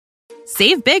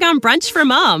Save big on brunch for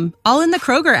mom, all in the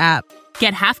Kroger app.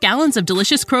 Get half gallons of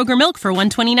delicious Kroger milk for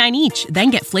 $1.29 each.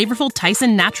 Then get flavorful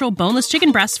Tyson natural boneless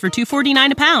chicken breasts for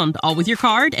 $2.49 a pound, all with your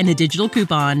card and a digital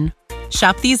coupon.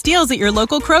 Shop these deals at your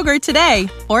local Kroger today,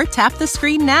 or tap the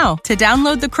screen now to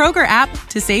download the Kroger app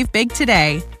to save big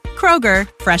today. Kroger,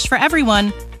 fresh for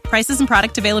everyone. Prices and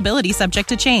product availability subject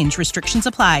to change. Restrictions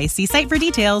apply. See site for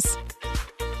details.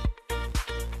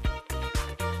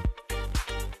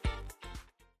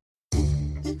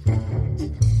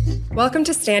 Welcome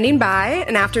to Standing By,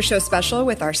 an after-show special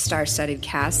with our star-studded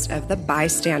cast of The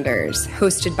Bystanders,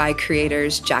 hosted by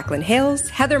creators Jacqueline Hales,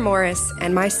 Heather Morris,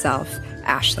 and myself,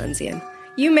 Ash Linsian.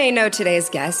 You may know today's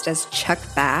guest as Chuck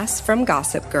Bass from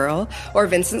Gossip Girl, or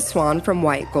Vincent Swan from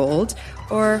White Gold,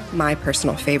 or my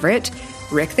personal favorite,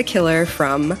 Rick the Killer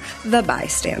from The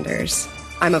Bystanders.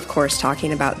 I'm, of course,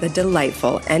 talking about the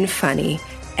delightful and funny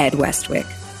Ed Westwick.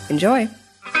 Enjoy.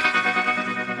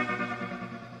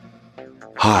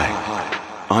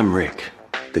 Hi, I'm Rick,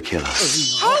 the Killer.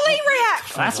 Holy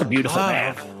Rick! That's a beautiful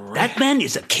man. That man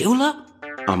is a killer?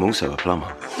 I'm also a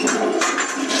plumber.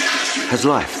 Has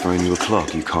life thrown you a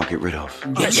clog you can't get rid of?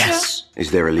 Yes. Is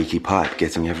there a leaky pipe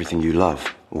getting everything you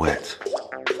love wet?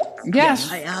 Yes.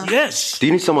 Yes. Do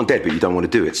you need someone dead but you don't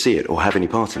want to do it, see it, or have any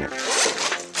part in it?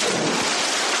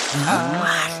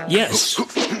 Yes.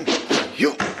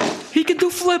 He can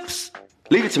do flips.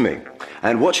 Leave it to me,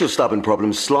 and watch your stubborn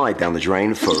problems slide down the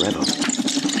drain forever.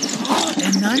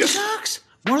 And nunchucks?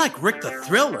 More like Rick the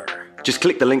Thriller. Just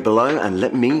click the link below and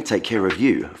let me take care of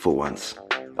you for once.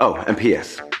 Oh, and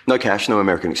P.S. No cash, no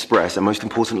American Express, and most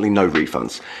importantly, no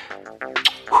refunds.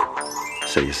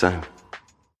 See you soon.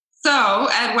 So,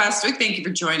 Ed Westwick, thank you for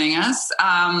joining us.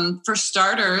 For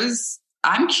starters,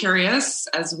 I'm curious,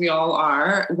 as we all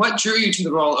are, what drew you to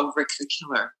the role of Rick the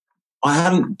Killer? I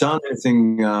hadn't done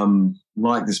anything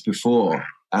like this before,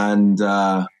 and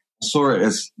saw it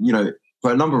as,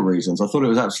 for a number of reasons. I thought it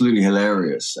was absolutely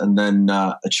hilarious, and then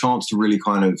a chance to really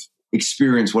kind of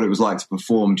experience what it was like to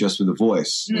perform just with a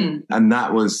voice. And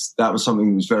that was something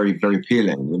that was very, very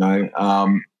appealing,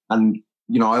 and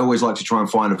I always like to try and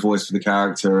find a voice for the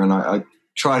character, and I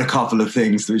tried a couple of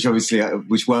things which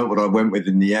weren't what I went with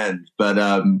in the end, but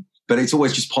it's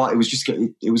always just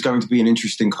it was going to be an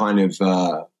interesting kind of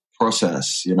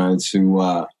process,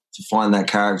 to find that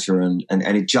character and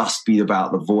it just be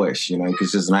about the voice,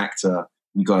 because as an actor,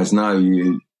 you guys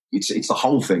know, it's the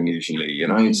whole thing usually,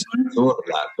 it's all of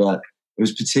that. But it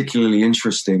was particularly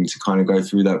interesting to kind of go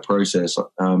through that process,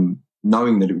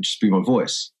 knowing that it would just be my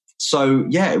voice. So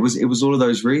yeah, it was all of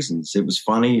those reasons. It was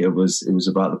funny. It was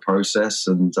about the process,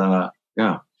 and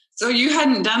yeah. So you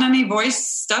hadn't done any voice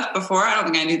stuff before? I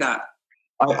don't think I knew that.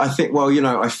 I think,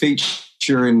 I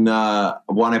feature in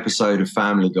one episode of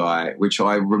Family Guy, which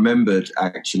I remembered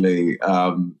actually.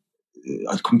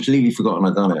 I'd completely forgotten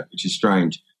I'd done it, which is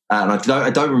strange. And I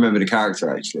don't remember the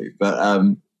character actually, but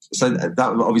so that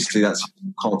obviously that's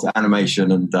called to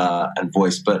animation and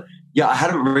voice. But yeah, I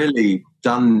hadn't really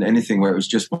done anything where it was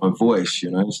just my voice,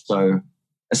 So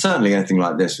certainly anything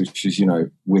like this, which is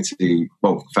witty.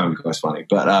 Well, Family Guy's funny,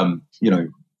 but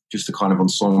just a kind of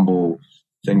ensemble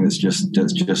thing that's just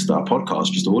our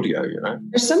podcast, just audio,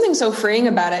 There's something so freeing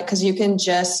about it because you can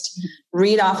just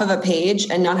read off of a page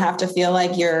and not have to feel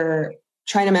like you're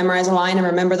trying to memorize a line and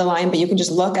remember the line, but you can just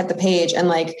look at the page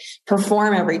and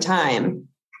perform every time.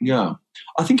 Yeah,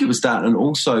 I think it was that. And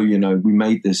also, we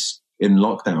made this in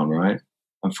lockdown, right?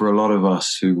 And for a lot of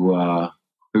us who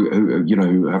haven't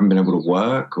been able to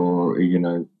work or,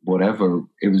 whatever,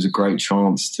 it was a great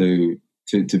chance to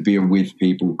be with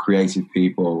people, creative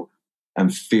people,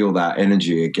 and feel that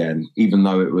energy again, even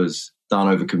though it was done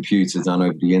over computer, done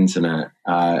over the internet.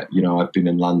 I've been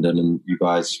in London and you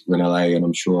guys were in LA and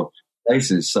I'm sure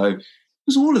places. So it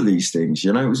was all of these things,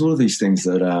 it was all of these things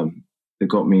that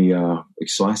got me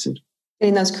excited.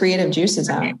 Getting those creative juices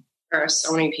out. There are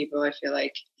so many people, I feel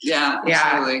like. Yeah,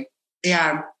 absolutely.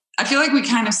 Yeah. I feel like we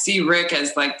kind of see Rick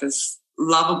as this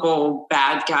lovable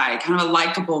bad guy, kind of a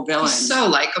likable villain. He's so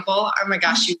likable. Oh my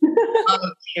gosh, you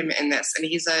love him in this. And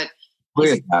he's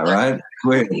weird, right?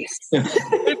 Weird.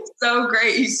 It's so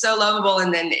great. He's so lovable.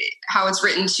 And then how it's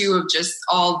written too, of just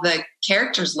all the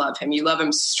characters love him. You love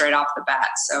him straight off the bat.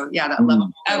 So yeah, that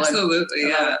lovable villain. Absolutely,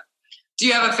 yeah. Do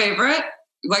you have a favorite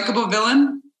likable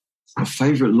villain? A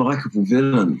favorite likable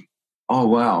villain? Oh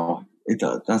wow,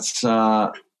 that's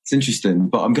it's interesting.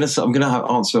 But I'm gonna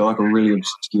answer a really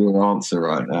obscure answer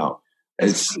right now.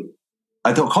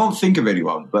 I can't think of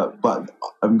anyone, but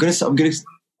I'm gonna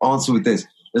answer with this.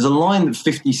 There's a line that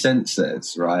 50 Cent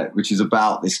says, right, which is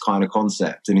about this kind of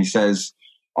concept. And he says,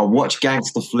 I watch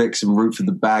gangster flicks and root for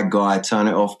the bad guy, turn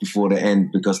it off before the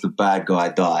end because the bad guy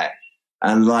died.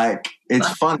 And like, it's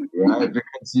funny, right?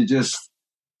 Because you just,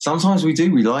 sometimes we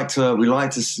do. We like to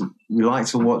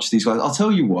watch these guys. I'll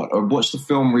tell you what, I watched a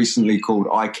film recently called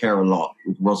I Care a Lot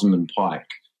with Rosamund Pike.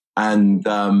 And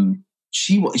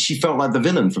she felt like the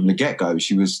villain from the get-go.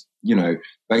 She was,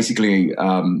 basically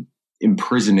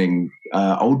imprisoning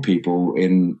old people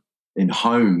in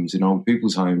homes, in old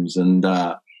people's homes, and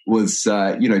was,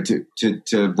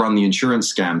 to run the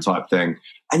insurance scam type thing.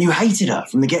 And you hated her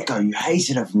from the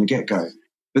get-go.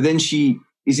 But then she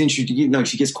is introduced,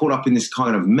 she gets caught up in this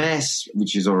kind of mess,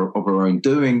 which is of her own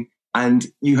doing. And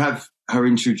you have her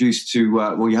introduced to,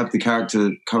 you have the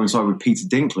character coincide with Peter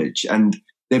Dinklage. And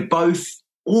they're both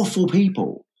awful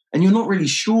people. And you're not really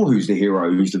sure who's the hero,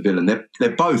 who's the villain.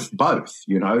 They're both,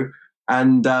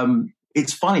 And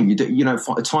it's funny,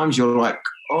 at times you're like,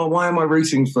 oh, why am I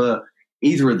rooting for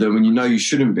either of them? And you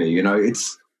shouldn't be.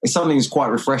 It's something that's quite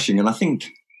refreshing. And I think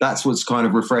that's what's kind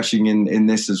of refreshing in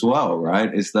this as well,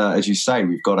 right? Is that, as you say,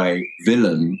 we've got a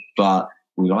villain, but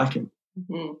we like him.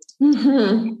 Mm-hmm.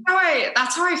 Mm-hmm.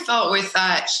 That's how I felt with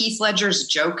Heath Ledger's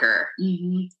Joker.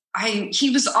 Mm-hmm.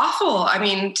 He was awful. I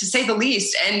mean, to say the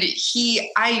least. And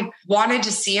I wanted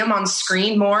to see him on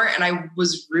screen more, and I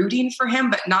was rooting for him,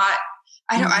 but not.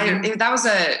 That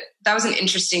was an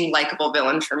interesting, likable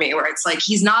villain for me, where it's like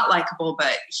he's not likable,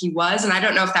 but he was, and I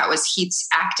don't know if that was Heath's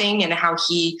acting and how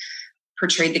he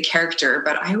portrayed the character,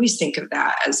 but I always think of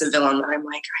that as a villain that I'm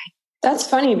like, that's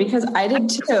funny because I did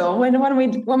too.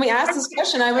 When we asked this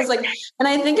question, I was like, and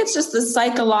I think it's just the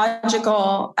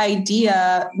psychological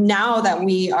idea now that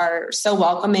we are so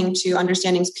welcoming to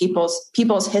understanding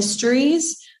people's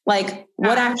histories, like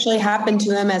what actually happened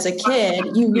to him as a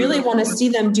kid. You really want to see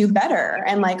them do better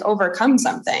and like overcome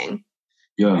something.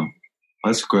 Yeah,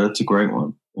 that's great. That's a great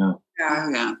one. Yeah.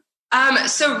 Yeah.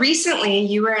 So recently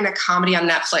you were in a comedy on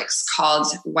Netflix called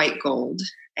White Gold,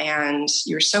 and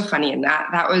you were so funny in that.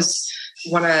 That was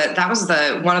one of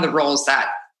the roles that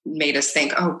made us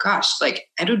think, oh gosh, like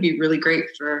Ed would be really great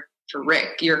for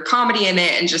Rick. Your comedy in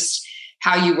it and just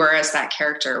how you were as that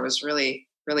character was really,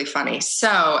 really funny.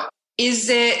 So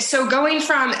going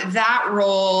from that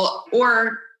role,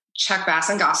 or Chuck Bass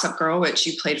on Gossip Girl, which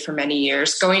you played for many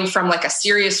years, going from like a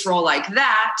serious role like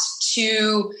that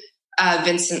to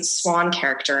Vincent Swan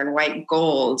character in White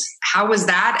Gold. How was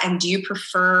that? And do you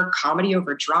prefer comedy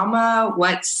over drama?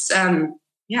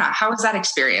 How was that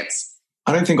experience?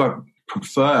 I don't think I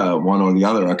prefer one or the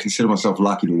other. I consider myself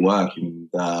lucky to work and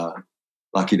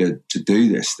lucky to do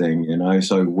this thing,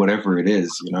 so whatever it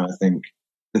is, I think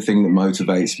the thing that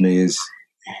motivates me is,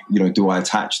 do I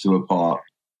attach to a part?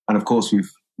 And of course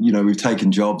we've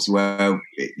taken jobs where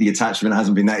the attachment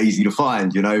hasn't been that easy to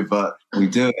find, but we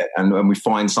do it and we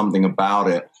find something about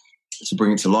it to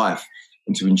bring it to life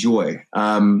and to enjoy.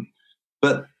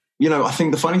 But, I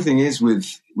think the funny thing is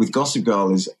with Gossip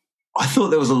Girl is I thought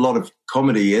there was a lot of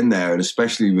comedy in there, and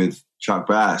especially with Chuck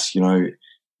Bass, I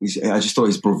just thought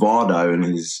his bravado and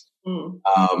his,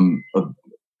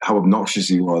 how obnoxious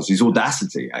he was, his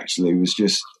audacity actually was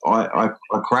just, I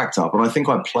cracked up, and I think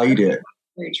I played it.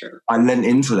 Very true. I lent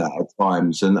into that at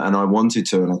times, and I wanted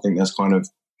to, and I think that's kind of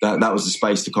that was the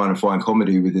space to kind of find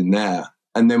comedy within there.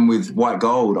 And then with White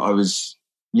Gold, I was,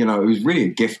 it was really a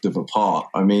gift of a part.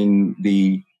 I mean,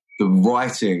 the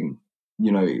writing,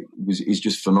 is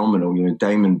just phenomenal.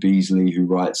 Damon Beasley, who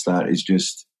writes that, is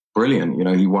just brilliant.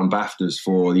 He won BAFTAs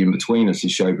for The In-Betweeners,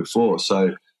 his show before.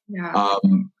 So yeah.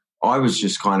 I was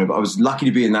just I was lucky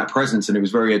to be in that presence, and it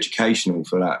was very educational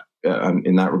for that.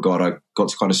 In that regard, I got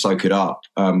to kind of soak it up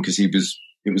because it was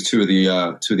two of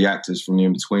the actors from The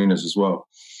In-Betweeners as well.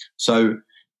 So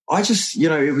I just,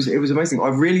 it was amazing. I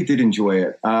really did enjoy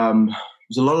it.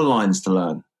 There's a lot of lines to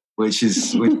learn, which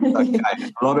is okay.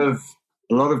 a lot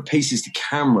of pieces to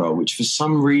camera, which for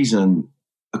some reason,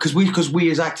 because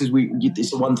we as actors,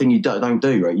 it's the one thing you don't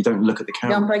do, right? You don't look at the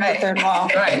camera. Don't break the third wall.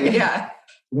 Right. Yeah.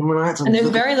 And there's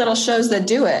very little shows that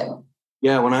do it.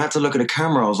 Yeah. When I had to look at a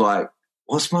camera, I was like,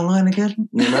 what's my line again?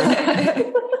 It's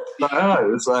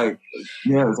like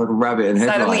a rabbit in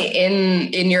headlights. Suddenly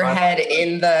in your head,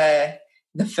 in the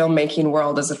filmmaking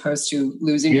world, as opposed to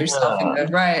losing yourself in it.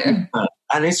 Right.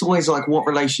 And it's always like, what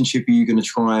relationship are you going to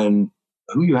try and,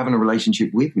 who are you having a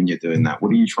relationship with when you're doing that? What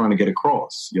are you trying to get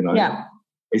across? Yeah.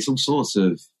 It's all sorts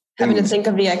of things. Having to think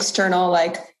of the external,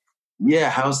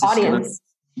 how's this audience.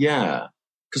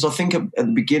 Because I think at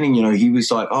the beginning, he was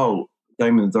like, oh,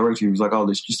 Damon, the director, he was like, oh,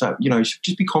 let's just have, it should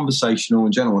just be conversational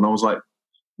in general. And I was like,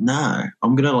 no,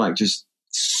 I'm going to just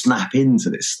snap into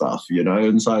this stuff,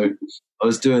 And so I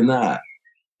was doing that.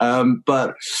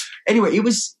 But anyway, it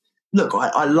was look,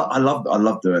 I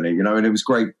love doing it, and it was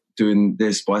great doing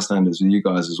this Bystanders with you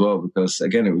guys as well, because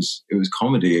again, it was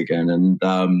comedy again. And,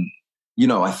 I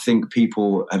think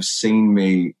people have seen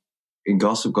me in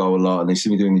Gossip Girl a lot, and they see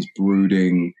me doing these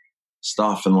brooding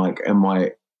stuff. And I'm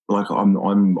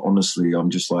honestly, I'm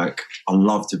just like, I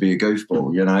love to be a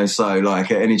goofball, so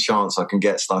like at any chance I can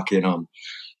get stuck in on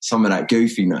some of that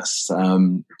goofiness.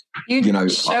 You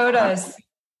showed us.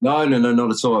 No,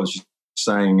 not at all. I was just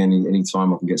saying any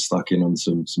time I can get stuck in on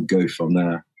some goof from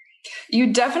there.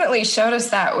 You definitely showed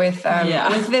us that with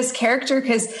this character,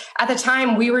 because at the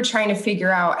time we were trying to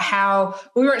figure out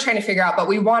but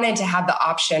we wanted to have the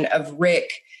option of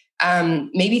Rick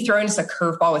maybe throwing us a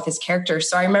curveball with his character.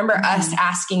 So I remember us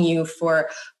asking you for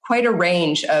quite a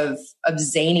range of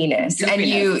zaniness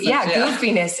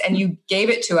goofiness, and you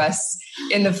gave it to us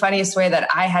in the funniest way that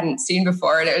I hadn't seen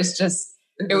before. And it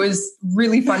was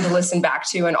really fun to listen back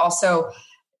to, and also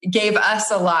gave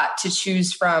us a lot to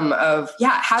choose from of,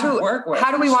 how do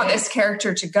we want this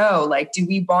character to go? Like, do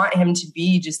we want him to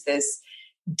be just this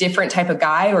different type of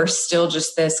guy, or still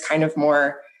just this kind of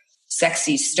more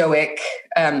sexy, stoic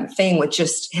thing with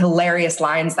just hilarious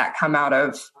lines that come out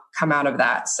of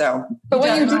that? So, but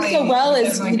what you do so well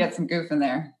is you get some goof in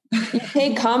there. You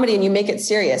take comedy and you make it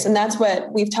serious, and that's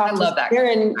what we've talked about.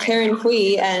 Karen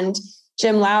Hui and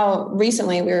Jim Lau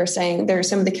recently. We were saying there are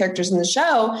some of the characters in the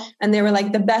show, and they were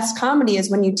like, the best comedy is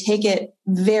when you take it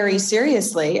very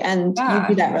seriously, and you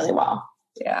do that really well.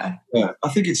 Yeah. I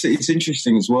think it's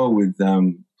interesting as well with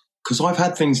because I've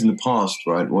had things in the past,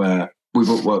 right, where we've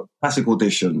got classic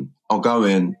audition. I'll go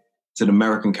in to an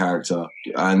American character,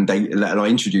 and I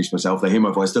introduce myself. They hear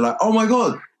my voice. They're like, "Oh my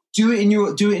god, do it in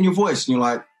your voice." And you're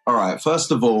like, "All right,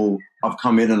 first of all, I've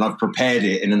come in and I've prepared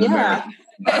it in an American."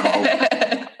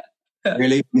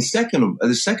 Really. The second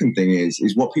thing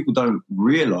is what people don't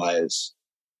realize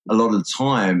a lot of the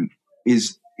time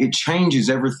is it changes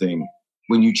everything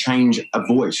when you change a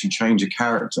voice, you change a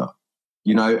character,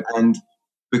 and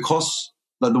because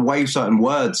like the way certain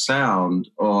words sound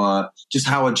or just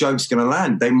how a joke's going to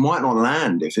land, they might not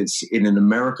land if it's in an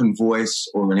American voice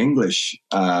or an English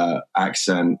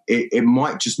accent. It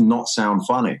might just not sound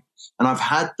funny. And I've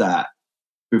had that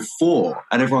before,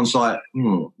 and everyone's like,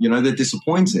 they're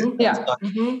disappointed. Yeah.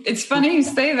 It's funny you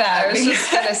say that. I was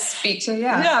just going to speak to,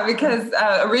 because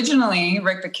originally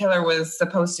Rick the Killer was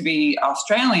supposed to be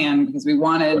Australian, because we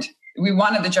wanted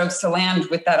the jokes to land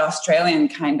with that Australian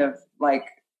kind of like,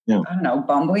 I don't know,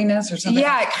 bumbliness or something.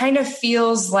 Yeah, it kind of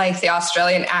feels like the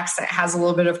Australian accent has a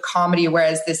little bit of comedy,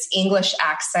 whereas this English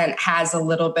accent has a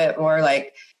little bit more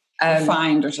like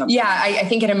refined or something. Yeah, I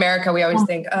think in America we always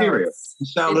think, serious. You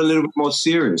sound a little bit more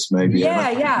serious, maybe.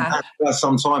 Yeah.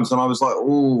 Sometimes, and I was like,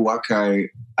 oh, okay.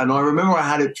 And I remember I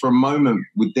had it for a moment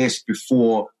with this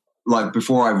before I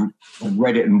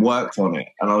read it and worked on it,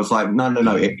 and I was like, no,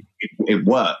 it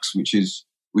works, which is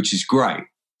great.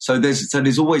 So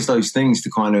there's always those things to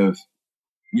kind of,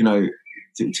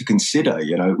 to consider,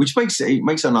 which makes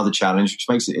it another challenge, which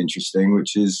makes it interesting,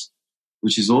 which is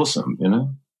awesome,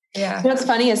 Yeah. What's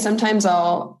funny is sometimes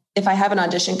if I have an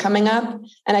audition coming up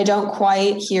and I don't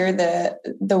quite hear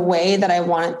the way that I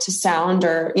want it to sound,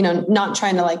 or, not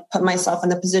trying to like put myself in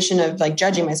the position of like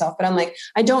judging myself, but I'm like,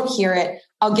 I don't hear it.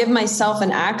 I'll give myself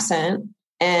an accent.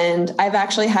 And I've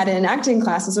actually had it in acting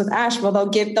classes with Ash, where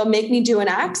they'll make me do an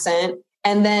accent,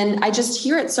 and then I just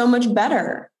hear it so much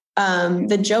better.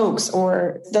 The jokes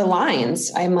or the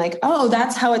lines, I'm like, oh,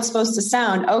 that's how it's supposed to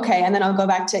sound. Okay. And then I'll go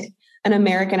back to an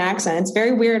American accent. It's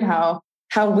very weird how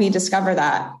we discover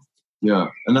that. Yeah.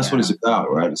 And that's what it's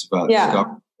about, right? It's about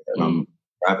discovering and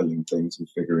unraveling things and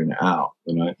figuring it out,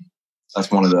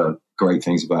 That's one of the great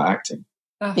things about acting.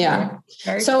 Yeah.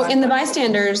 So in the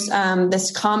Bystanders, this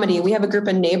comedy, we have a group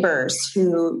of neighbors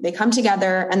who they come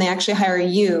together and they actually hire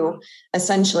you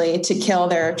essentially to kill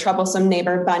their troublesome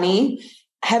neighbor, Bunny.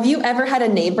 Have you ever had a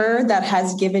neighbor that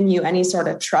has given you any sort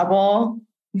of trouble?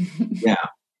 Yeah,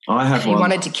 I have. You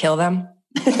wanted to kill them?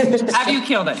 Have you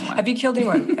killed anyone? Have you killed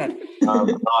anyone? No.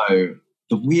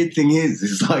 The weird thing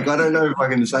is like, I don't know if I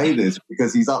can say this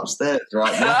because he's upstairs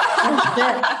right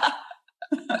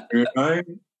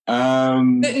now.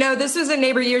 No, this was a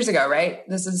neighbor years ago, right?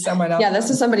 This is someone else. Yeah,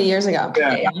 this is somebody years ago.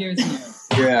 Yeah.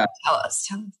 Tell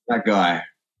us. That guy.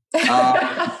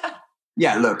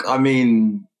 Yeah, look, I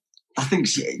mean, I think,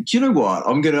 do you know what?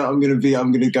 I'm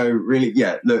gonna go really,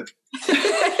 look.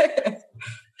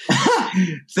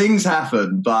 Things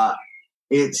happen, but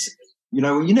it's, you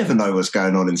never know what's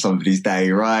going on in somebody's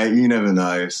day, right? You never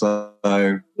know. So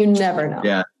you never know.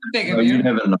 Yeah. You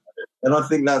never know. And I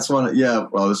think that's one. Yeah,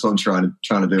 well, that's what I'm trying to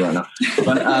do right now.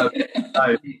 But I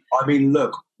mean,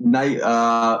 look, Nate.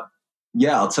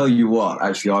 Yeah, I'll tell you what.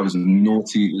 Actually, I was a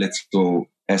naughty little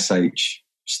SH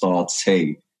star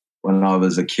T when I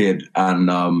was a kid, and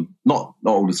not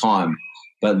all the time,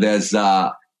 but there's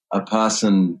a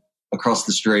person across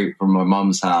the street from my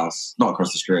mum's house, not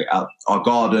across the street, out our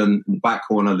garden, in the back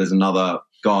corner, there's another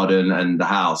garden and the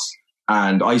house.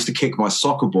 And I used to kick my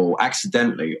soccer ball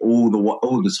accidentally all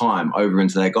the time over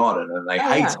into their garden, and they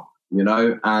hate it, you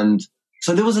know? And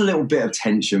so there was a little bit of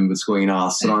tension between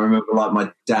us. And I remember like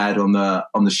my dad on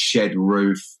the shed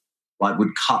roof, like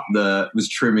was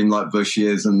trimming like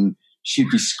bushes, and she'd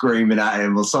be screaming at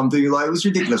him or something. Like, it was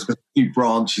ridiculous because a few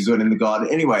branches went in the garden.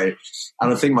 Anyway,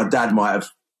 and I think my dad might have,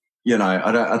 you know,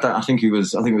 I think it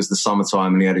was the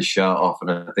summertime and he had his shirt off,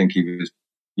 and I think he was,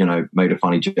 you know, made a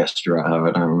funny gesture at her.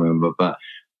 I don't remember. But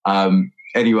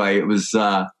anyway, it was,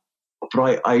 but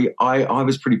I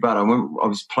was pretty bad. I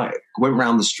went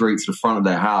round the street to the front of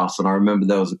their house, and I remember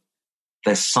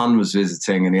their son was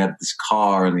visiting, and he had this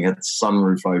car and he had the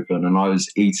sunroof open, and I was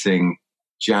eating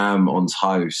jam on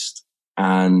toast,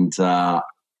 and I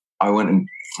went and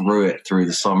threw it through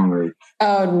the sunroof.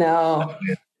 Oh no.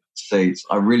 Seats.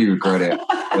 I really regret it.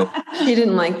 He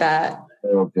didn't like that.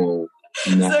 Terrible.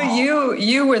 No. So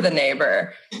you were the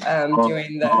neighbor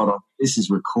doing the... God, this is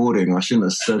recording. I shouldn't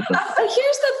have said that. But here's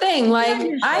the thing.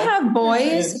 Like, I have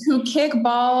boys who kick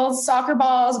balls, soccer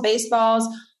balls, baseballs,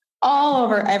 all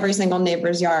over every single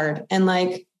neighbor's yard. And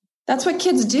like, that's what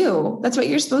kids do. That's what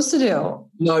you're supposed to do.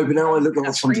 No, but now I look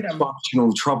like some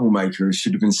functional troublemaker who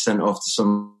should have been sent off to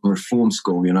some reform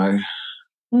school, you know?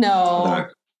 No,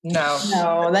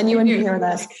 then you wouldn't be here with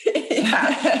us.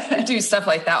 Yeah, I do stuff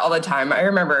like that all the time. I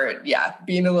remember,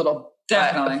 being a little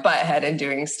butthead and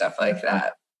doing stuff like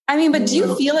that. I mean, but do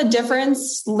you feel a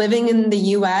difference living in the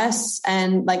US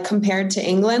and like compared to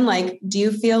England? Like, do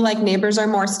you feel like neighbors are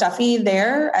more stuffy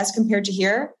there as compared to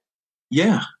here?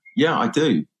 Yeah, I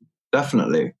do.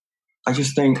 Definitely. I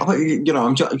just think, you know,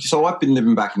 I've been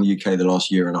living back in the UK the last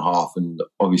year and a half, and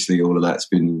obviously all of that's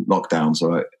been locked down.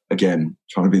 So again,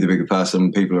 trying to be the bigger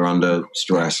person, people are under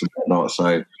stress and whatnot. So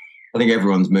I think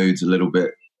everyone's mood's a little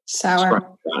bit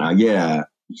sour. Yeah,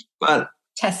 but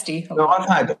testy. You know, I've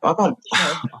had,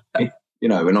 you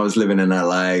know, when I was living in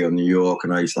LA or New York,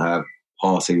 and I used to have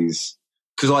parties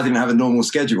because I didn't have a normal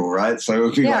schedule, right? So it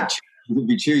would be it'd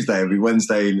be Tuesday, it'd be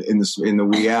Wednesday in the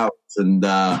wee hours, and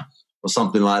or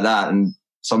something like that, and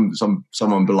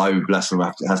someone below, bless them,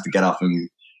 has to get up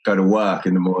and go to work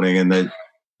in the morning, and they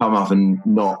come up and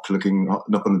knock on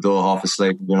the door half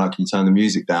asleep, and be like, "Can you turn the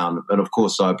music down?" And of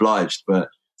course, I obliged. But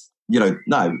you know,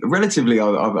 no, relatively, you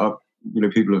know,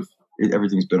 people have,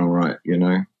 everything's been all right, you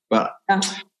know. But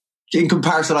in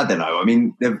comparison, I don't know. I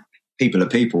mean, people are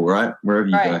people, right? Wherever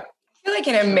you go. I feel like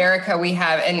in America we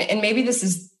have, and maybe this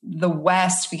is the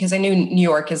West, because I know New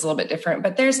York is a little bit different,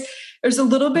 but there's a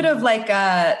little bit of like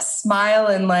a smile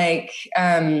and like,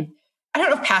 I don't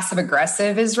know if passive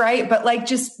aggressive is right, but like,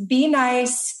 just be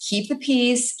nice, keep the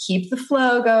peace, keep the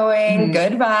flow going,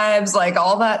 good vibes, like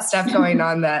all that stuff going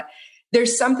on, that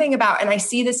there's something about, and I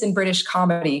see this in British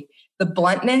comedy, the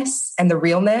bluntness and the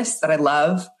realness that I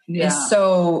love is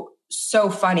so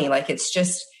funny. Like,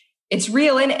 it's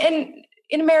real. And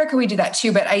in America, we do that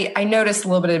too, but I noticed a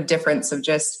little bit of difference of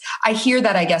just, I hear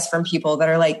that, I guess, from people that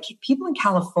are like, people in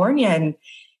California and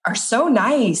are so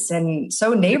nice and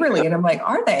so neighborly. And I'm like,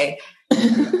 are they?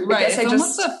 Right. It's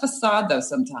almost a facade though,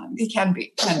 sometimes. It can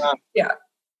be. Yeah.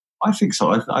 I think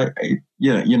so.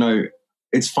 You know,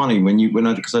 it's funny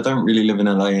because I don't really live in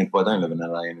LA. Well, I don't live in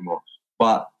LA anymore,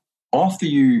 but after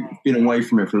you've been away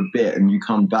from it for a bit and you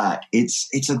come back, you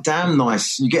get a damn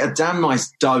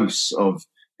nice dose of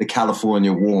the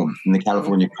California warmth and the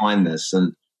California kindness.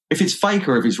 And if it's fake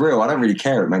or if it's real, I don't really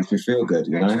care. It makes me feel good,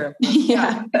 you know?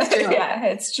 Yeah,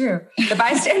 it's true. The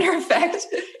bystander effect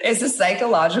is a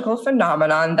psychological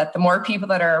phenomenon that the more people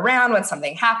that are around when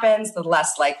something happens, the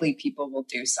less likely people will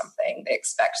do something. They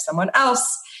expect someone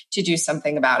else to do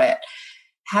something about it.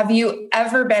 Have you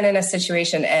ever been in a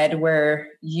situation, Ed, where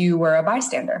you were a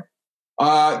bystander?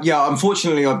 Yeah,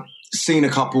 unfortunately, I've seen a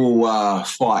couple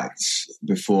fights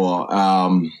before,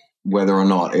 whether or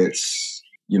not it's,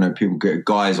 you know, people get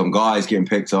guys on guys getting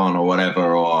picked on or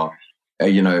whatever, or,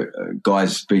 you know,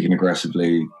 guys speaking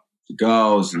aggressively to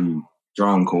girls and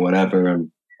drunk or whatever.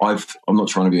 And I'm not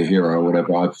trying to be a hero or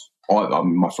whatever.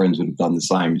 My friends would have done the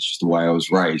same. It's just the way I was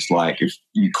raised. Like, if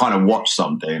you kind of watch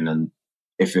something and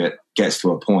if it gets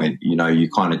to a point, you know, you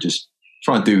kind of just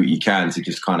try and do what you can to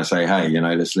just kind of say, hey, you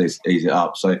know, let's ease it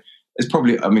up. So it's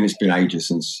probably, I mean, it's been ages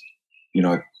since, you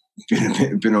know,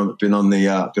 been on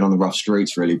the rough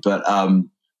streets really. But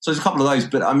so there's a couple of those.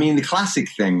 But I mean, the classic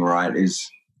thing, right, is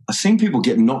I've seen people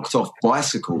get knocked off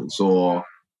bicycles or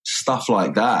stuff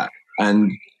like that.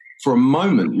 And for a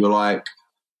moment, you're like,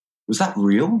 was that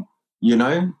real? You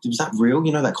know, was that real?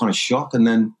 You know, that kind of shock. And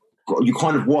then you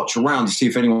kind of watch around to see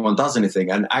if anyone does anything.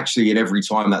 And actually, in every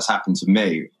time that's happened to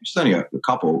me, which is only a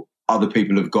couple, other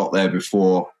people have got there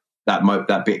before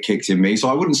that bit kicked in me. So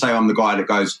I wouldn't say I'm the guy that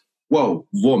goes, whoa,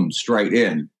 vroom, straight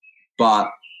in.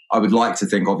 But I would like to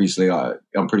think, obviously,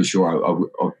 I'm pretty sure I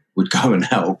would go and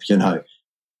help, you know.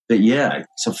 But yeah,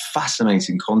 it's a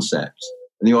fascinating concept.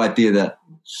 And the idea that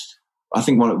I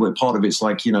think part of it's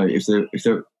like, you know, if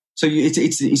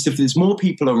there's more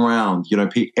people around, you know,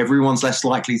 everyone's less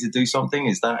likely to do something.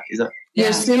 Is that? You're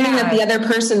assuming that the other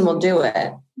person will do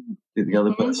it. The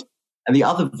other person. And the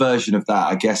other version of that,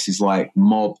 I guess, is like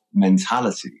mob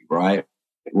mentality, right?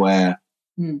 Where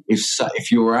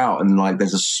if you're out and like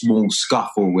there's a small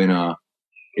scuffle in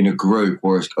a group,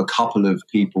 or a couple of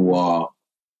people are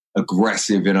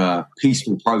aggressive in a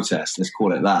peaceful protest, let's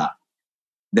call it that,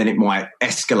 then it might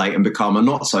escalate and become a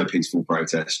not so peaceful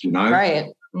protest, you know?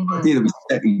 Right. Mm-hmm. Either we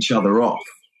set each other off.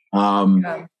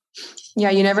 Yeah,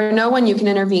 you never know when you can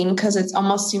intervene, because it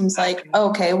almost seems like,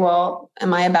 okay, well,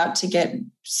 am I about to get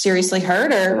seriously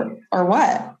hurt or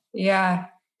what? Yeah,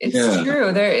 it's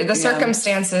true. The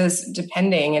circumstances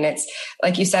depending. And it's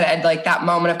like you said, Ed, like that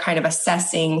moment of kind of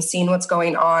assessing, seeing what's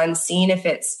going on, seeing if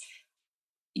it's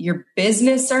your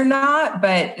business or not.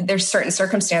 But there's certain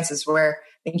circumstances where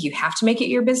I think you have to make it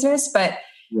your business, but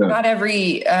not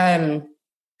every, I don't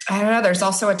know. There's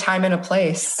also a time and a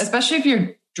place, especially if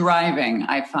you're driving.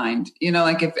 I find, you know,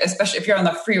 like especially if you're on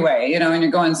the freeway, you know, and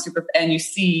you're going and you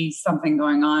see something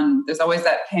going on, there's always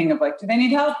that ping of like, do they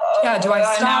need help? Oh, yeah. Do I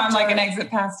stop? Now I'm like an exit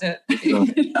past it. You know?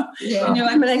 And you're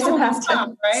like, I'm an exit past it.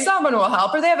 Right? Someone will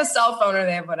help, or they have a cell phone, or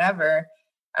they have whatever.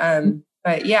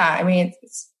 But yeah, I mean,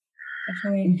 it's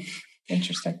definitely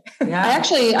interesting. Yeah.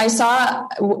 I saw,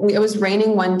 it was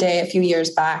raining one day a few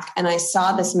years back, and I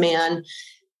saw this man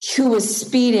who was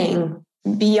speeding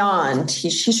beyond.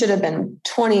 He should have been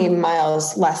 20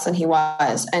 miles less than he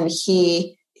was. And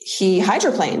he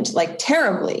hydroplaned like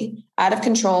terribly, out of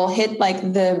control, hit like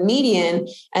the median,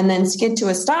 and then skid to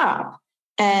a stop.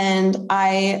 And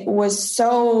I was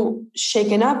so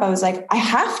shaken up. I was like, I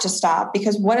have to stop,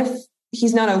 because what if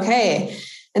he's not okay?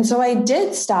 And so I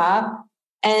did stop.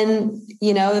 And,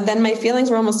 you know, then my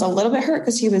feelings were almost a little bit hurt,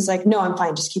 because he was like, no, I'm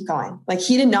fine. Just keep going. Like,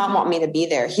 he did not want me to be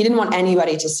there. He didn't want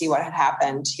anybody to see what had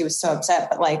happened. He was so upset,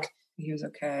 but like, he was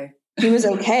okay. He was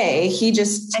okay. He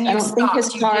just, I don't think his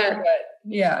car,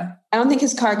 I don't think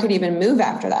his car could even move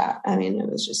after that. I mean, it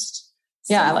was just,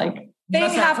 like. Thing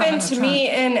happened to me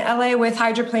in LA with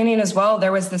hydroplaning as well.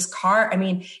 There was this car. I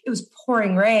mean, it was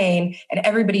pouring rain, and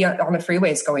everybody on the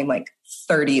freeway is going like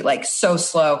 30, like so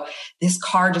slow. This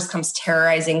car just comes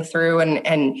terrorizing through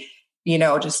and you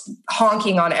know, just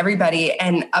honking on everybody.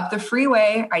 And up the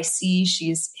freeway, I see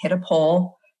she's hit a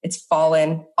pole. It's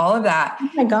fallen, all of that. Oh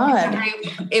my God.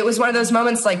 It was one of those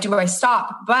moments like, do I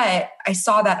stop? But I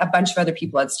saw that a bunch of other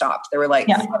people had stopped. There were like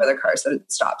 5 other cars that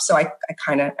had stopped. So I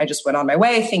just went on my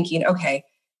way thinking, okay,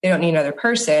 they don't need another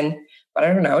person, but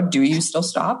I don't know. Do you still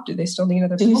stop? Do they still need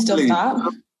another person? Do you still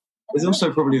stop? There's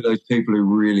also probably those people who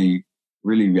really,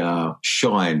 really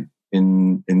shine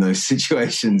in those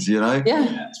situations, you know?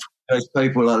 Yeah. Those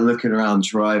people like looking around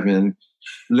driving,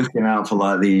 looking out for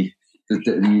like the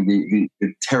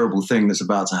terrible thing that's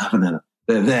about to happen, and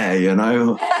they're there, you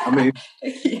know. I mean,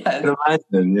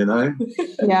 imagine, you know.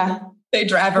 Yeah, they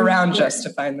drive around just to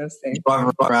find those things.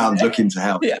 Drive around looking to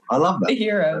help. Yeah. I love that. The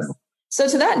heroes. So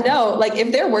to that note, like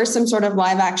if there were some sort of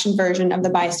live action version of The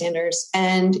Bystanders,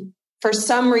 and for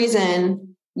some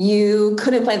reason you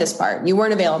couldn't play this part, you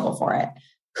weren't available for it,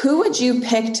 who would you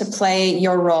pick to play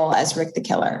your role as Rick the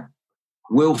Killer?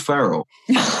 Will Ferrell.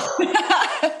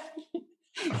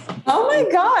 Oh my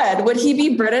God. Would he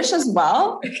be British as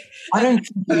well? I don't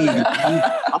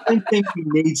think he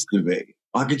needs to be.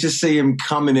 I could just see him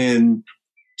coming in,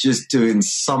 just doing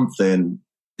something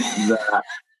that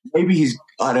maybe he's,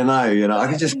 I don't know, you know, I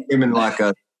could just see him in like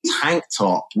a tank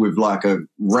top with like a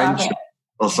wrench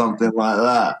or something like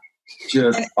that.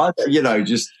 Just a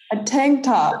tank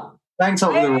top. Tank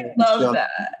top with a wrench. I love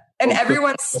that. And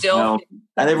everyone's still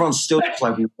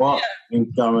like, what is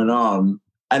going on?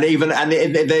 And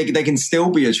they can still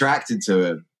be attracted to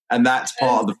him. And that's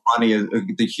part of the funny,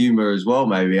 the humor as well,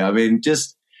 maybe. I mean,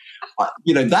 just,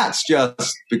 you know, that's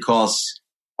just because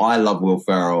I love Will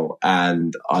Ferrell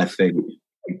and I think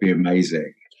it'd be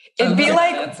amazing. It'd be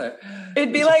like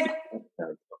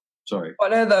sorry,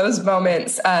 one of those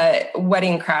moments,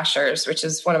 Wedding Crashers, which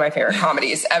is one of my favorite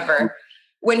comedies ever.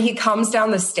 when he comes down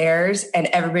the stairs and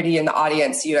everybody in the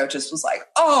audience, just was like,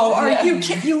 oh, are you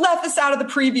kidding? You left this out of the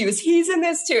previews. He's in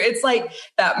this too. It's like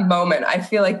that moment. I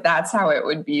feel like that's how it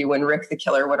would be when Rick the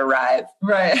Killer would arrive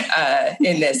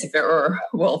in this, if it were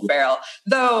Will Ferrell.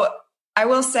 Though I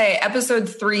will say episode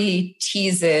 3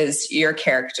 teases your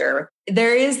character.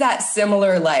 There is that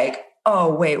similar like,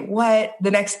 oh, wait, what? The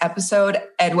next episode,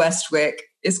 Ed Westwick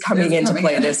is coming in to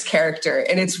play this character.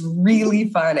 And it's really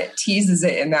fun. It teases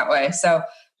it in that way. So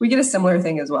we get a similar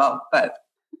thing as well, but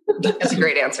that's a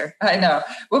great answer. I know.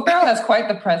 Well, Ferrell has quite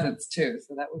the presence too.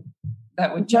 So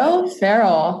that would Joe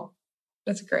Ferrell.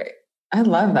 That's great. I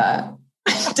love that.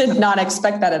 I did not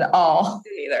expect that at all.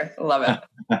 Me neither. I love it.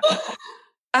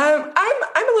 I'm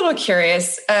a little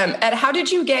curious. Ed, how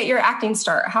did you get your acting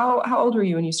start? How old were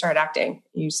you when you started acting?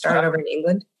 You started over in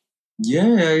England?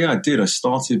 Yeah, I did. I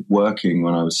started working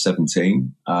when I was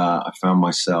 17. I found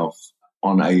myself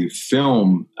on a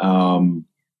film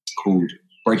called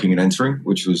Breaking and Entering,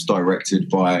 which was directed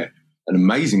by an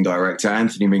amazing director,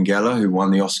 Anthony Minghella, who won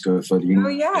the Oscar for The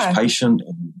English Patient.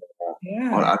 And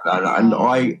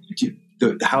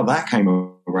how that came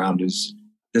around is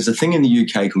there's a thing in the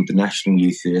UK called the National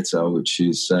Youth Theatre, which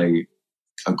is a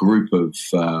group of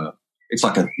it's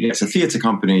a theatre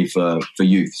company for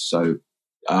youth. So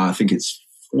I think it's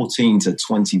 14 to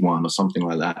 21 or something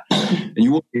like that. And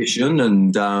you audition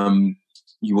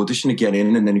to get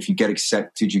in. And then if you get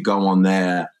accepted, you go on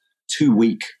their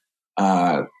 2-week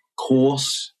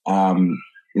course in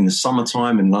the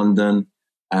summertime in London.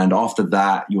 And after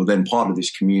that, you're then part of this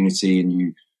community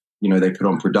and they put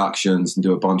on productions and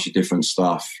do a bunch of different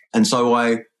stuff. And so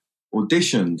I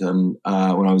auditioned and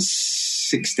when I was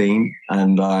 16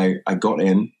 and I got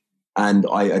in. And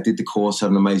I did the course,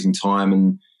 had an amazing time.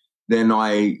 And then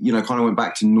I, kind of went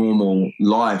back to normal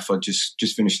life. I just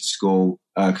finished school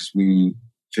because we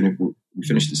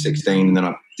finished at 16 and then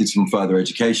I did some further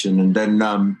education. And then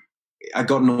I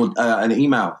got an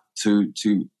email to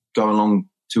go along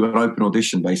to an open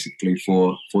audition basically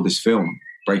for this film,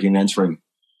 Breaking and Entering,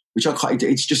 which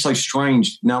it's just so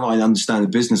strange now that I understand the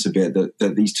business a bit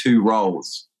that these 2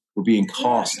 roles were being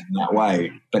cast in that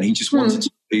way. But he just wanted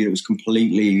to it was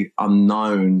completely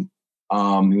unknown. He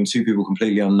were 2 people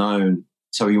completely unknown.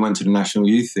 So he went to the National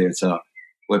Youth Theatre,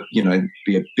 where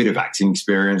be a bit of acting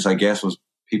experience, I guess, was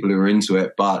people who were into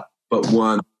it, but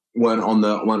weren't on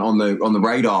the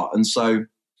radar. And so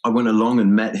I went along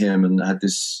and met him and had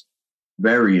this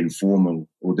very informal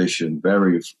audition.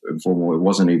 Very informal. It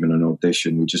wasn't even an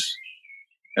audition.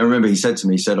 I remember he said to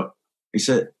me, he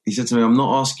said to me, I'm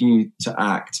not asking you to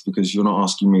act because you're not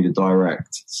asking me to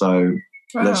direct. So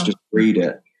let's just read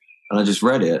it. And I just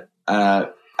read it.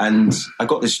 And I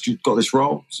got this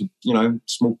role, so,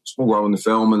 small role in the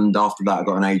film. And after that, I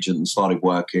got an agent and started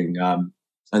working.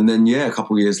 And then, a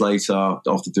couple of years later,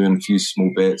 after doing a few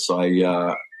small bits,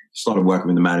 I started working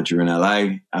with the manager in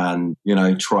LA and,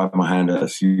 tried my hand at a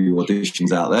few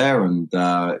auditions out there and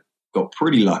got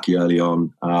pretty lucky early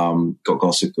on. Got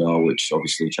Gossip Girl, which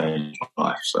obviously changed my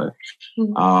life. So,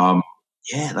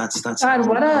 that's God,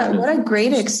 what a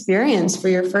great experience for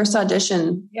your first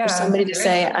audition for somebody to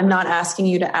say, I'm not asking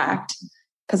you to act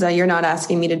because you're not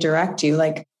asking me to direct you.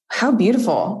 Like, how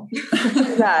beautiful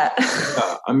is that?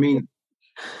 I mean,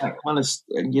 that kind of,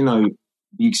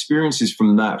 the experiences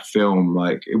from that film,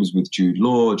 like it was with Jude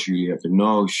Law, Juliette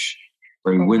Binoche,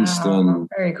 Ray Winston,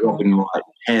 Robin Wright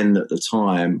Penn at the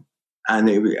time. And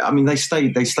they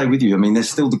stay with you. I mean, they're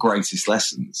still the greatest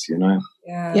lessons,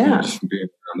 Yeah. Just from being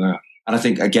around there. And I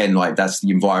think, again, like that's the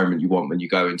environment you want when you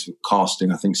go into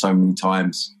casting. I think so many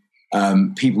times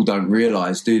people don't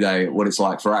realize, do they, what it's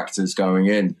like for actors going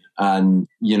in. And,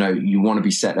 you want to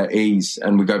be set at ease.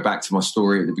 And we go back to my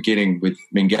story at the beginning with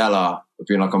Minghella,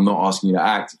 being like, I'm not asking you to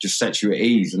act. It just sets you at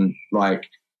ease. And like,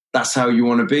 that's how you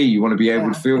want to be. You want to be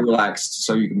able to feel relaxed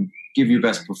so you can give your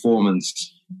best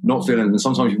performance, not feeling. And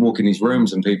sometimes you walk in these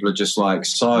rooms and people are just like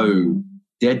so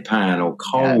deadpan or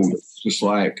cold. Yes. It's just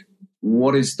like,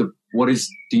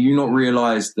 do you not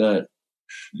realize that,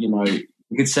 you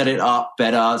could set it up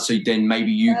better so then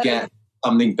maybe you get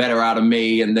something better out of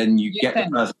me and then you get the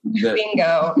person that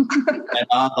bingo.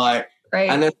 Right.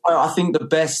 And then I think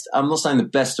I'm not saying the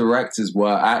best directors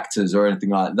were actors or anything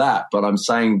like that, but I'm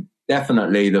saying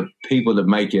definitely the people that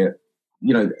make it,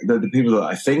 the people that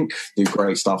I think do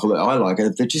great stuff that I like,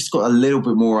 they've just got a little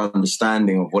bit more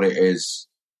understanding of what it is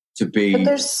to be. But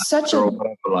there's such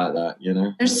like that,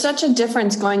 There's such a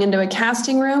difference going into a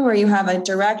casting room where you have a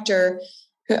director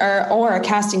or a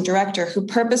casting director who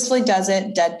purposefully does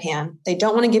it deadpan. They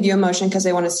don't want to give you emotion because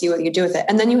they want to see what you do with it.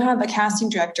 And then you have a casting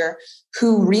director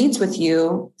who reads with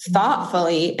you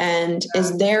thoughtfully and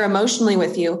is there emotionally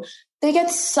with you. they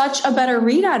get such a better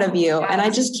read out of you. Yes. And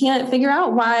I just can't figure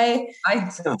out why.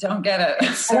 I don't get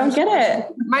it. I don't get it.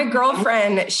 My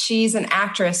girlfriend, she's an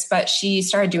actress, but she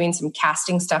started doing some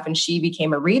casting stuff and she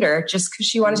became a reader just because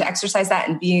she wanted to exercise that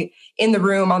and be in the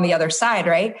room on the other side,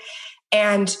 right?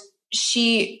 And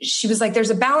she was like,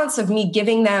 there's a balance of me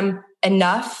giving them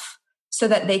enough so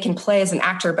that they can play as an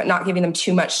actor, but not giving them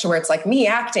too much to where it's like me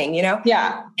acting, you know?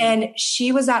 Yeah. And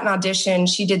she was at an audition.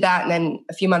 She did that. And then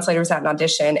a few months later was at an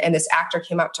audition. And this actor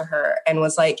came up to her and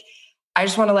was like, I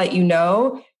just want to let you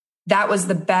know that was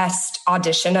the best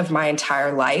audition of my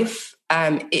entire life.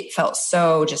 It felt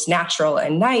so just natural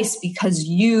and nice because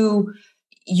you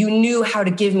knew how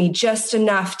to give me just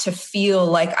enough to feel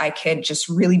like I could just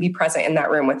really be present in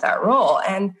that room with that role.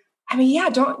 And I mean, yeah,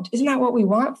 isn't that what we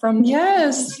want from?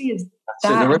 Yes. It's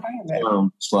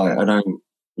like,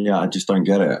 I just don't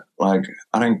get it. Like,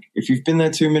 if you've been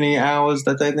there too many hours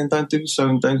that day, then don't do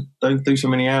so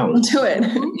many hours. Do it.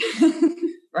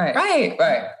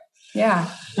 Right. Yeah.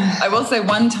 I will say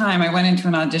one time I went into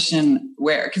an audition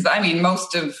because I mean,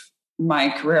 most of my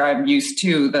career I'm used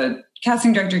to the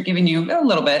casting director giving you a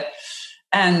little bit.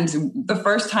 And the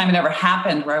first time it ever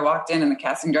happened where I walked in and the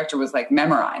casting director was like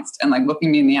memorized and like looking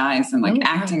me in the eyes and like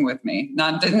acting with me,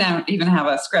 didn't even have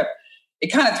a script. It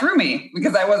kind of threw me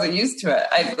because I wasn't used to it.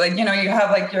 I like, you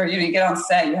have like you get on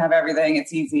set, you have everything,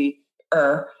 it's easy.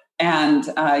 And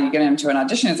you get into an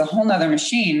audition, it's a whole nother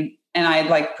machine. And I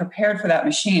like prepared for that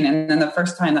machine. And then the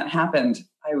first time that happened,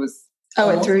 I was,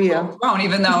 it threw you. Thrown,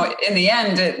 even though in the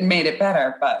end it made it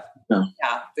better. But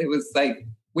yeah, it was like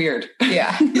weird.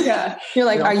 Yeah. Yeah. You're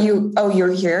like,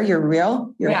 you're here? You're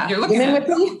real? You're looking at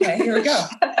me? Okay, here we go.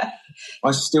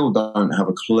 I still don't have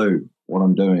a clue what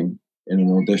I'm doing in an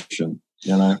audition,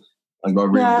 like I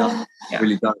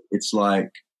really don't. It's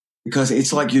like, because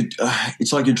it's like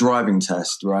your driving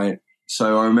test, right?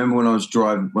 So I remember when I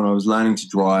was learning to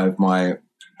drive, my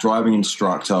driving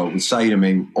instructor would say to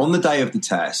me on the day of the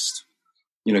test,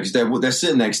 because they're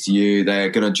sitting next to you, they're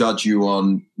going to judge you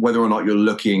on whether or not you're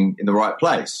looking in the right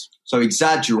place. So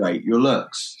exaggerate your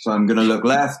looks. So I'm going to look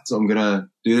left. I'm going to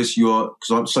do this.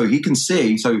 So he can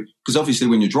see. So because obviously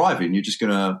when you're driving, you're just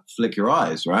going to flick your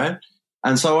eyes, right?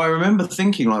 And so I remember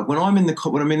thinking, like, when I'm in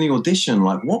the audition,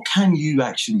 like, what can you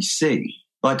actually see?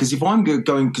 Like, because if I'm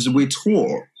going, because we're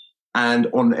taught, and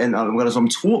as I'm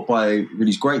taught by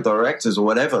these great directors or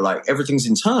whatever, like, everything's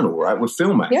internal, right? We're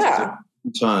film actors,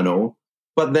 internal.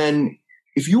 But then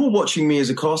if you're watching me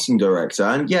as a casting director,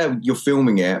 and you're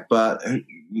filming it, but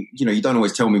you don't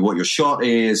always tell me what your shot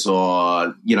is,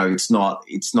 or it's not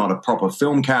a proper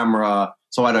film camera,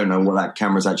 so I don't know what that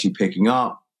camera's actually picking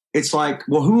up. It's like,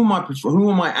 well, who am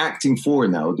I acting for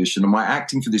in that audition? Am I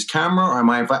acting for this camera, or am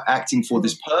I acting for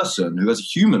this person who has a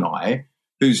human eye,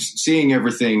 who's seeing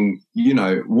everything,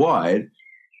 wide?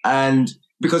 And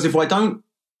because if I don't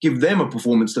give them a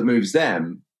performance that moves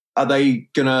them, are they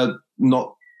gonna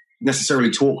not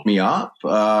necessarily talk me up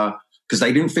because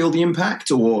they didn't feel the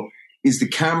impact? Or is the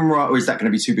camera, or is that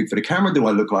going to be too big for the camera? Do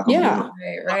I look like I'm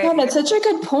right? Oh, that's such a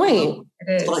good point.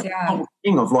 It is, like the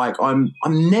thing of like, I'm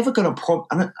never going to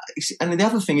and the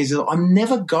other thing is that I'm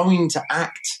never going to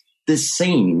act the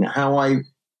scene how I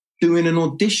do in an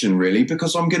audition, really,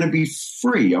 because I'm going to be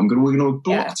free. We're going to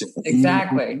block it.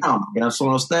 Exactly.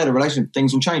 Someone else there, the relationship,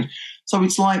 things will change. So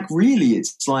it's like, really,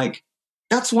 it's like,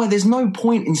 that's why there's no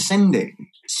point in sending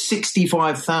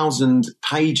 65,000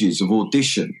 pages of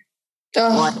audition.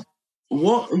 Like,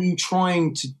 what are you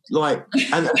trying to like?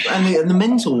 And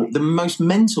the most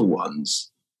mental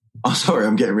ones. Oh, sorry,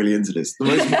 I'm getting really into this. The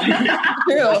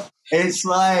most it's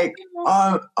like,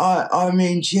 I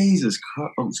mean, Jesus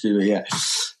Christ. Oh, excuse me. Yeah.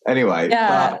 Anyway,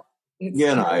 but,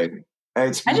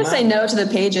 it's. I just say no to the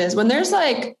pages when there's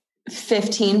like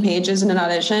 15 pages in an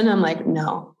audition. I'm like,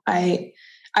 no,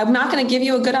 I'm not going to give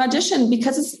you a good audition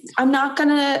because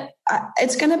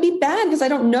it's going to be bad because I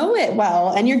don't know it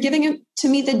well. And you're giving it to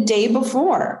me the day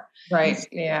before. Right.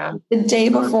 Yeah. The day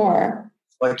before.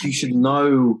 Like, you should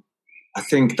know. I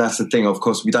think that's the thing. Of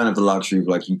course, we don't have the luxury of,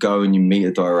 like, you go and you meet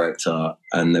a director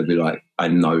and they'll be like, I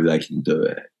know they can do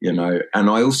it, And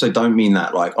I also don't mean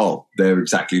that like, oh, they're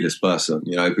exactly this person,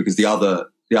 because the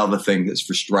other thing that's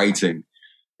frustrating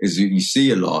is you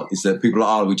see a lot is that people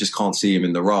are, we just can't see him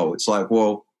in the role. It's like,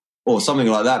 well, or something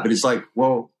like that. But it's like,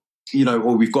 well,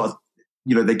 or we've got,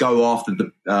 they go after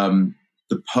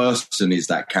the person is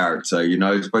that character,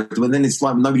 but then it's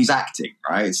like nobody's acting,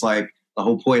 right? It's like the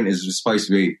whole point is we're supposed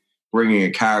to be bringing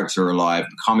a character alive,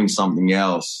 becoming something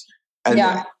else. And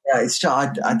it's just,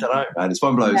 I don't know, man. It's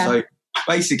one blow. Yeah. So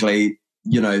basically,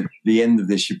 the end of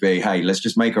this should be, hey, let's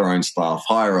just make our own stuff,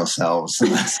 hire ourselves,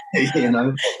 and that's,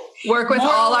 work with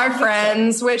all our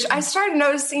friends, which I started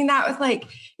noticing that with like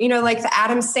the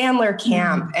Adam Sandler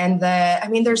camp and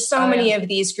there's so many of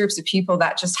these groups of people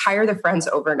that just hire their friends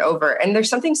over and over. And there's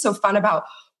something so fun about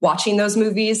watching those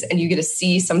movies and you get to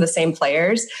see some of the same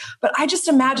players. But I just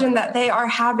imagine that they are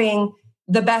having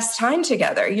the best time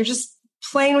together. You're just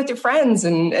playing with your friends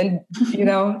and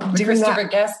doing Christopher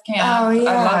Guest camp. Oh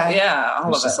yeah. All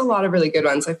There's of just it. a lot of really good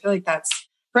ones. I feel like that's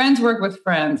friends work with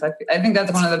friends. I think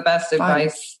that's one of the best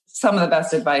advice. Some of the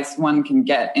best advice one can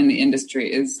get in the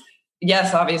industry is,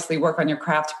 yes, obviously work on your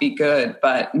craft, be good,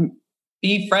 but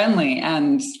be friendly.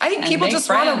 And I think people just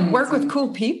want to work with cool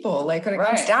people. Like when it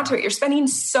comes down to it, you're spending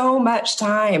so much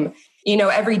time,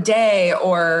 every day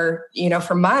or,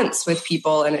 for months with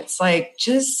people. And it's like,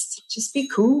 just be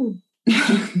cool.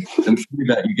 And through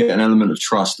that, you get an element of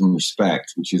trust and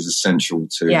respect, which is essential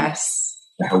to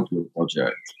help your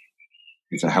project.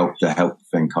 To help the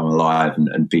thing come alive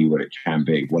and be what it can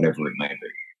be, whatever it may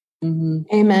be.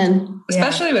 Mm-hmm. Amen.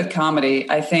 Especially with comedy,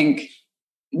 I think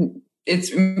it's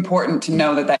important to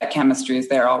know that chemistry is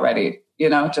there already.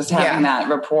 Just having that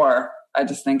rapport. I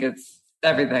just think it's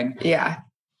everything. Yeah.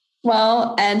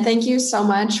 Well, Ed, thank you so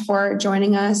much for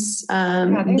joining us.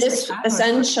 This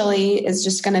essentially is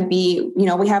just going to be,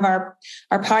 we have our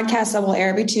podcast that will air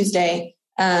every Tuesday.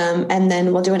 And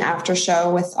then we'll do an after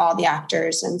show with all the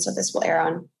actors. And so this will air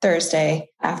on Thursday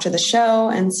after the show.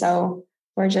 And so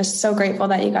we're just so grateful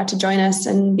that you got to join us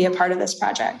and be a part of this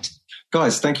project.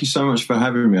 Guys, thank you so much for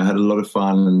having me. I had a lot of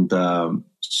fun and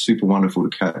super wonderful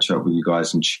to catch up with you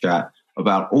guys and chat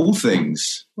about all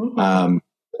things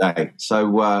today.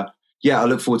 So, I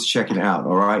look forward to checking it out.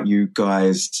 All right. You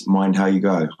guys mind how you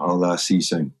go. I'll see you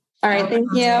soon. All right.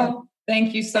 Thank you.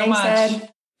 Thank you so much.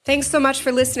 Ed. Thanks so much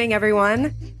for listening,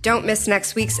 everyone. Don't miss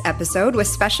next week's episode with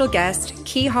special guest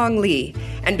Ki Hong Lee.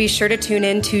 And be sure to tune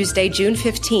in Tuesday, June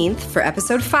 15th for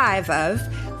episode 5 of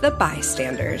The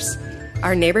Bystanders.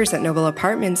 Our neighbors at Noble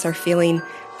Apartments are feeling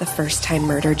the first-time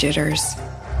murder jitters.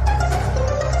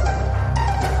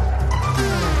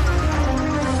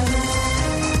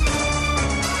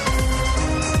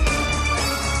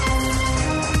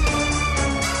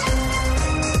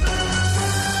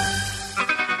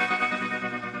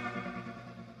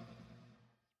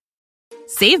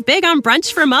 Save big on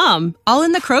brunch for mom, all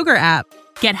in the Kroger app.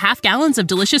 Get half gallons of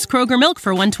delicious Kroger milk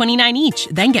for $1.29 each.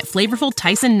 Then get flavorful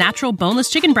Tyson natural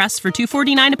boneless chicken breasts for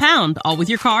 $2.49 a pound, all with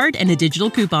your card and a digital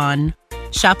coupon.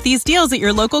 Shop these deals at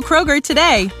your local Kroger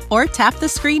today, or tap the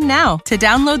screen now to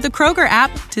download the Kroger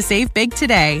app to save big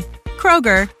today.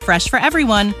 Kroger, fresh for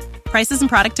everyone. Prices and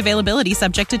product availability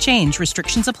subject to change.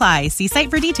 Restrictions apply. See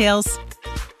site for details.